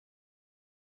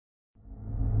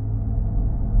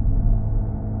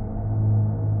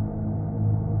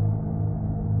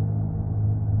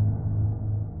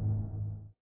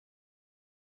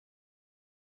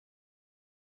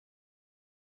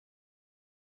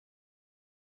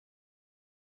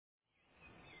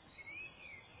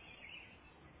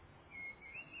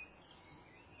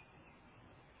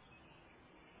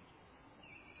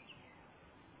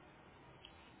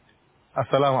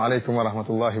Assalamualaikum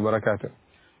warahmatullahi wabarakatuh.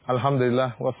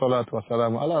 Alhamdulillah wassalatu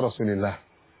wassalamu ala Rasulillah.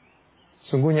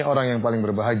 Sungguhnya orang yang paling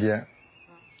berbahagia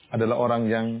adalah orang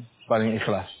yang paling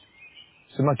ikhlas.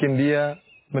 Semakin dia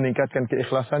meningkatkan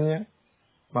keikhlasannya,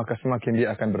 maka semakin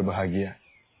dia akan berbahagia.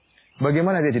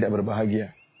 Bagaimana dia tidak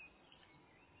berbahagia?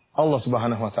 Allah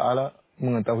Subhanahu wa taala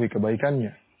mengetahui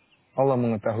kebaikannya. Allah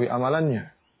mengetahui amalannya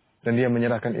dan dia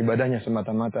menyerahkan ibadahnya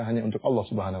semata-mata hanya untuk Allah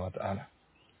Subhanahu wa taala.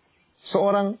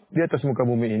 Seorang di atas muka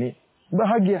bumi ini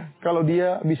bahagia kalau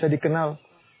dia bisa dikenal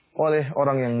oleh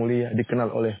orang yang mulia,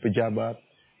 dikenal oleh pejabat,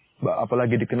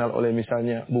 apalagi dikenal oleh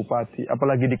misalnya bupati,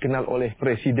 apalagi dikenal oleh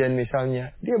presiden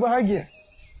misalnya. Dia bahagia.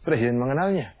 Presiden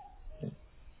mengenalnya.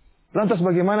 Lantas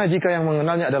bagaimana jika yang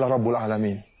mengenalnya adalah Rabbul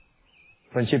Alamin,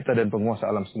 pencipta dan penguasa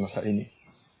alam semesta ini,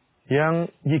 yang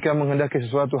jika menghendaki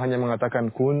sesuatu hanya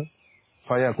mengatakan kun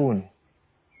fayakun.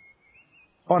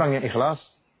 Orang yang ikhlas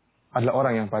adalah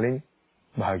orang yang paling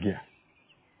bahagia.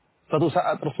 Suatu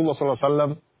saat Rasulullah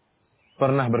SAW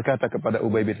pernah berkata kepada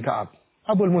Ubay bin Ka'ab,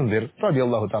 Abul Munzir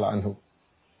radhiyallahu taala anhu.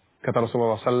 Kata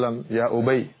Rasulullah SAW, Ya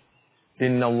Ubay,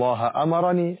 Inna Allah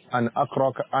amarani an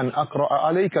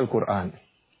aqra'a alaika al-Quran.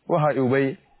 Wahai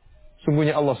Ubay,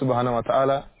 sungguhnya Allah Subhanahu wa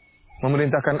taala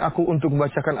memerintahkan aku untuk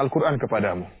membacakan Al-Quran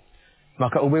kepadamu.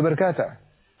 Maka Ubay berkata,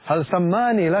 Hal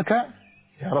sammani laka?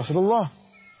 Ya Rasulullah,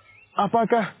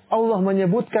 apakah Allah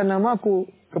menyebutkan namaku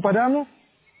kepadamu?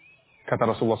 Kata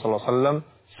Rasulullah SAW,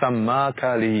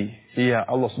 Sammaka li. Iya,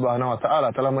 Allah Subhanahu wa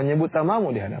taala telah menyebut namamu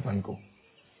di hadapanku.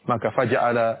 Maka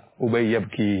faja'ala Ubay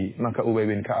yabki. Maka Ubay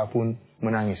bin Ka'ab pun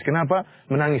menangis. Kenapa?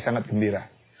 Menangis sangat gembira.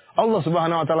 Allah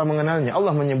Subhanahu wa taala mengenalnya,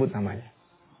 Allah menyebut namanya.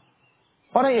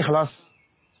 Orang ikhlas,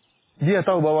 dia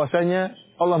tahu bahwasanya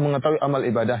Allah mengetahui amal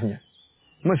ibadahnya.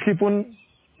 Meskipun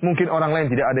mungkin orang lain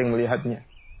tidak ada yang melihatnya.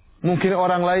 Mungkin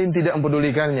orang lain tidak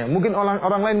mempedulikannya. Mungkin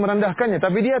orang lain merendahkannya.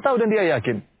 Tapi dia tahu dan dia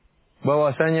yakin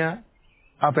bahwasanya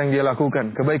apa yang dia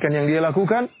lakukan, kebaikan yang dia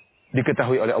lakukan,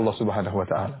 diketahui oleh Allah Subhanahu wa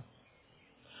taala.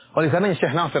 Oleh karena Syekh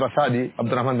Nasir As-Sa'di,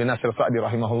 Abdurrahman bin Nasir As-Sa'di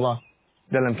rahimahullah,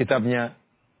 dalam kitabnya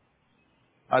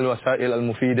Al-Wasail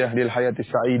Al-Mufidah lil Hayati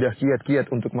Sa'idah, kiat-kiat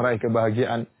untuk meraih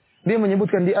kebahagiaan, dia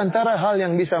menyebutkan di antara hal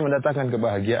yang bisa mendatangkan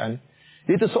kebahagiaan,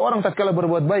 itu seorang tatkala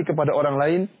berbuat baik kepada orang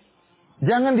lain,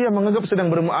 jangan dia menganggap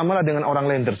sedang bermuamalah dengan orang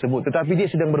lain tersebut, tetapi dia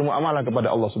sedang bermuamalah kepada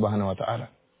Allah Subhanahu wa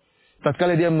taala.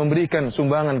 Tatkala dia memberikan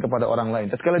sumbangan kepada orang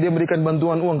lain, tatkala dia memberikan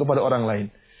bantuan uang kepada orang lain,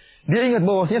 dia ingat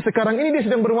bahwasanya sekarang ini dia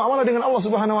sedang bermuamalah dengan Allah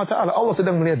Subhanahu wa taala. Allah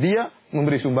sedang melihat dia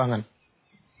memberi sumbangan.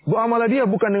 Muamalah dia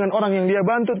bukan dengan orang yang dia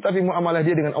bantu, tapi muamalah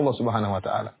dia dengan Allah Subhanahu wa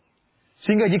taala.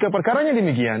 Sehingga jika perkaranya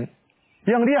demikian,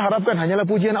 yang dia harapkan hanyalah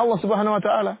pujian Allah Subhanahu wa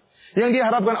taala. Yang dia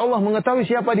harapkan Allah mengetahui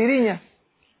siapa dirinya.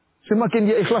 Semakin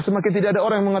dia ikhlas, semakin tidak ada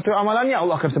orang yang mengetahui amalannya,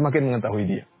 Allah akan semakin mengetahui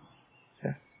dia.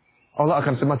 Allah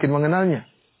akan semakin mengenalnya.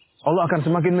 Allah akan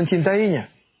semakin mencintainya.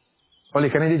 Oleh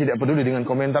karena dia tidak peduli dengan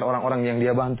komentar orang-orang yang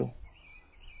dia bantu.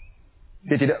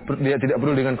 Dia tidak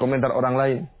peduli dengan komentar orang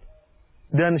lain.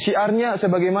 Dan syiarnya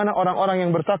sebagaimana orang-orang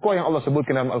yang bertakwa yang Allah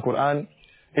sebutkan dalam Al-Quran.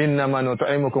 Innama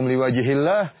nut'imukum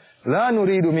liwajihillah la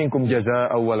nuridu minkum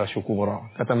jazaa'a wala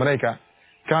syukura. Kata mereka,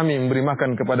 kami memberi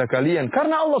makan kepada kalian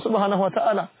karena Allah Subhanahu wa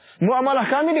taala. Muamalah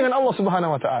kami dengan Allah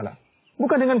Subhanahu wa taala,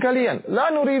 bukan dengan kalian.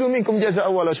 La nuridu minkum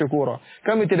jazaa'a wala syukura.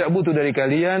 Kami tidak butuh dari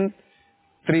kalian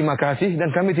terima kasih dan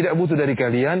kami tidak butuh dari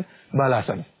kalian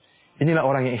balasan. Inilah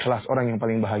orang yang ikhlas, orang yang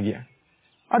paling bahagia.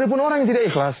 Adapun orang yang tidak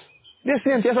ikhlas, dia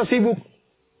senantiasa sibuk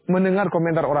mendengar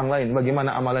komentar orang lain,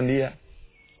 bagaimana amalan dia,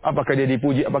 apakah dia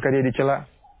dipuji, apakah dia dicela.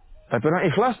 Tapi orang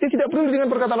ikhlas dia tidak peduli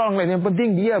dengan perkataan orang lain. Yang penting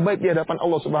dia baik di hadapan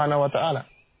Allah Subhanahu wa taala.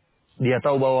 Dia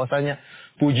tahu bahwasanya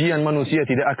pujian manusia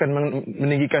tidak akan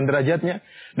meninggikan derajatnya,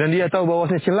 dan dia tahu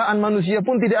bahwasanya celaan manusia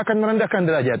pun tidak akan merendahkan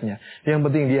derajatnya. Yang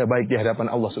penting dia baik di hadapan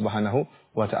Allah Subhanahu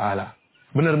wa taala.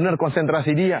 Benar-benar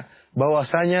konsentrasi dia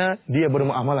bahwasanya dia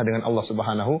bermuamalah dengan Allah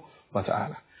Subhanahu wa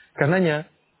taala. Karenanya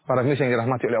para muslim yang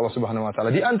dirahmati oleh Allah Subhanahu wa taala,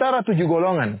 di antara 7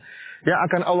 golongan yang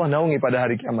akan Allah naungi pada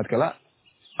hari kiamat kelak,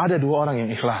 ada 2 orang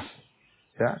yang ikhlas.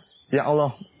 Ya, yang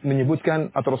Allah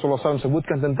menyebutkan atau Rasulullah SAW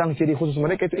sebutkan tentang ciri khusus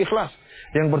mereka itu ikhlas.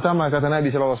 Yang pertama kata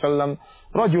Nabi SAW,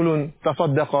 Rajulun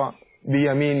tasaddaqa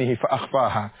biyaminihi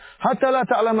fa'akhfaha hatta la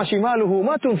ta'lama shimaluhu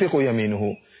ma tunfiqu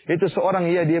yaminuhu. Itu seorang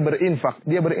dia berinfak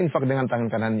dengan tangan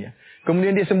kanannya.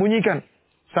 Kemudian dia sembunyikan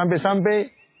sampai-sampai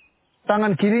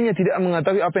tangan kirinya tidak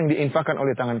mengetahui apa yang diinfakkan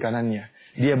oleh tangan kanannya.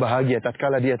 Dia bahagia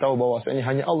tatkala dia tahu bahwasanya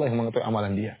hanya Allah yang mengetahui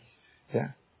amalan dia.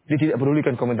 Ya. Dia tidak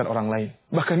pedulikan komentar orang lain.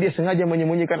 Bahkan dia sengaja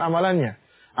menyembunyikan amalannya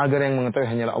agar yang mengetahui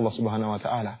hanyalah Allah Subhanahu wa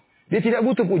taala. Dia tidak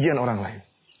butuh pujian orang lain.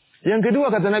 Yang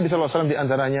kedua kata Nabi sallallahu alaihi wasallam di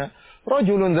antaranya,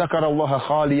 rajulun dzakarallaha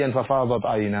khaliyan fafadat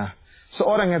 'ainah.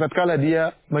 Seorang yang tatkala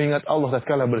dia mengingat Allah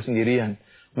tatkala bersendirian,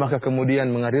 maka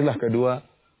kemudian mengalirlah kedua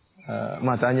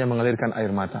matanya mengalirkan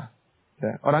air mata.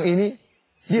 Ya, orang ini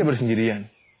dia bersendirian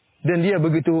dan dia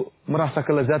begitu merasa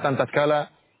kelezatan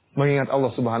tatkala mengingat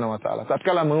Allah Subhanahu wa taala.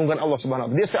 Tatkala mengagungkan Allah Subhanahu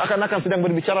wa taala, dia seakan-akan sedang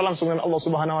berbicara langsung dengan Allah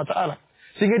Subhanahu wa taala.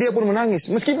 Sehingga dia pun menangis.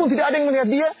 Meskipun tidak ada yang melihat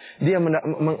dia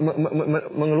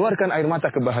mengeluarkan air mata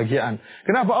kebahagiaan.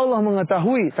 Kenapa? Allah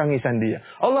mengetahui tangisan dia.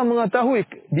 Allah mengetahui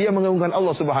dia mengagungkan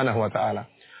Allah Subhanahu wa taala.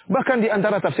 Bahkan di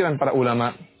antara tafsiran para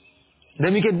ulama,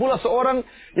 demikian pula seorang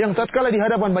yang tatkala di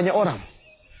hadapan banyak orang,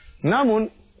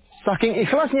 namun saking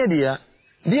ikhlasnya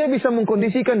dia bisa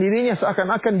mengkondisikan dirinya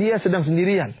seakan-akan dia sedang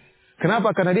sendirian.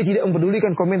 Kenapa? Karena dia tidak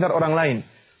mempedulikan komentar orang lain.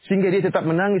 Sehingga dia tetap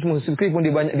menangis meskipun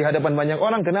di hadapan banyak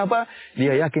orang. Kenapa?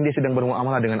 Dia yakin dia sedang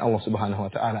bermuamalah dengan Allah Subhanahu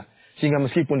wa taala. Sehingga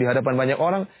meskipun di hadapan banyak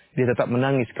orang, dia tetap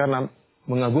menangis karena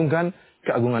mengagungkan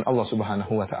keagungan Allah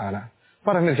Subhanahu wa taala.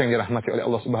 Para mirsa yang dirahmati oleh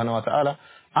Allah Subhanahu wa taala,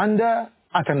 Anda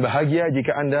akan bahagia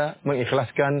jika Anda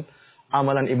mengikhlaskan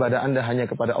amalan ibadah Anda hanya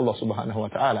kepada Allah Subhanahu wa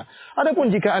taala. Adapun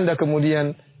jika Anda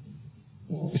kemudian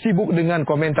sibuk dengan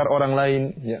komentar orang lain,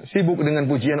 ya, sibuk dengan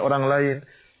pujian orang lain,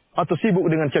 atau sibuk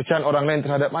dengan cercaan orang lain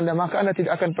terhadap Anda, maka Anda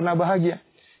tidak akan pernah bahagia.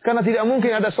 Karena tidak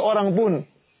mungkin ada seorang pun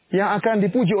yang akan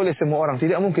dipuji oleh semua orang.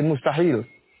 Tidak mungkin, mustahil.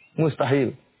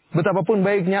 Mustahil. Betapapun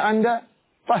baiknya Anda,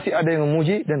 pasti ada yang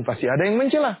memuji dan pasti ada yang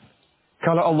mencela.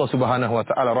 Kalau Allah Subhanahu wa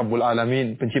taala Rabbul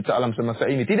Alamin, pencipta alam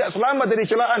semesta ini, tidak selamat dari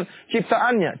celaan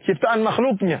ciptaannya, ciptaan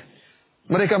makhluknya.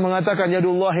 Mereka mengatakan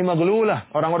yadullahi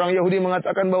maglulah. Orang-orang Yahudi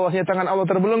mengatakan bahwasanya tangan Allah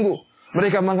terbelenggu.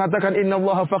 Mereka mengatakan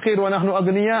innallaha faqir wa nahnu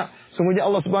agniya. Sungguhnya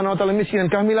Allah Subhanahu wa taala miskin dan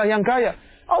kamilah yang kaya.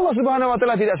 Allah Subhanahu wa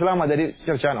taala tidak selamat dari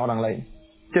cercaan orang lain,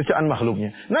 cercaan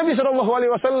makhluknya. Nabi sallallahu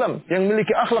alaihi wasallam yang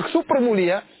memiliki akhlak super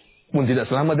mulia pun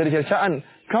tidak selamat dari cercaan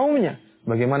kaumnya.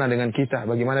 Bagaimana dengan kita?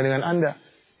 Bagaimana dengan Anda?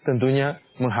 Tentunya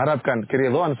mengharapkan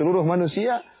keridhaan seluruh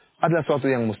manusia adalah suatu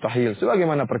yang mustahil.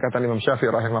 Sebagaimana perkataan Imam Syafi'i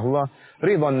rahimahullah,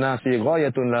 ridwan nasi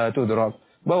ghayatun la tudrak.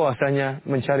 Bahwasanya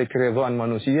mencari keridhaan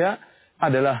manusia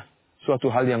adalah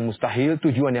suatu hal yang mustahil,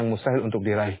 tujuan yang mustahil untuk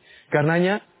diraih.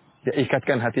 Karenanya, ya,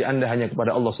 ikatkan hati Anda hanya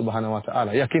kepada Allah Subhanahu wa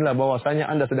taala. Yakinlah bahwasanya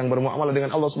Anda sedang bermuamalah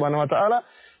dengan Allah Subhanahu wa taala,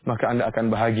 maka Anda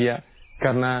akan bahagia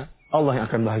karena Allah yang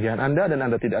akan bahagiakan Anda dan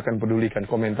Anda tidak akan pedulikan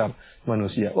komentar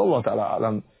manusia. Wallahu taala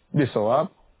alam bisawab.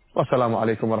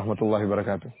 Wassalamualaikum warahmatullahi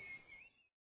wabarakatuh.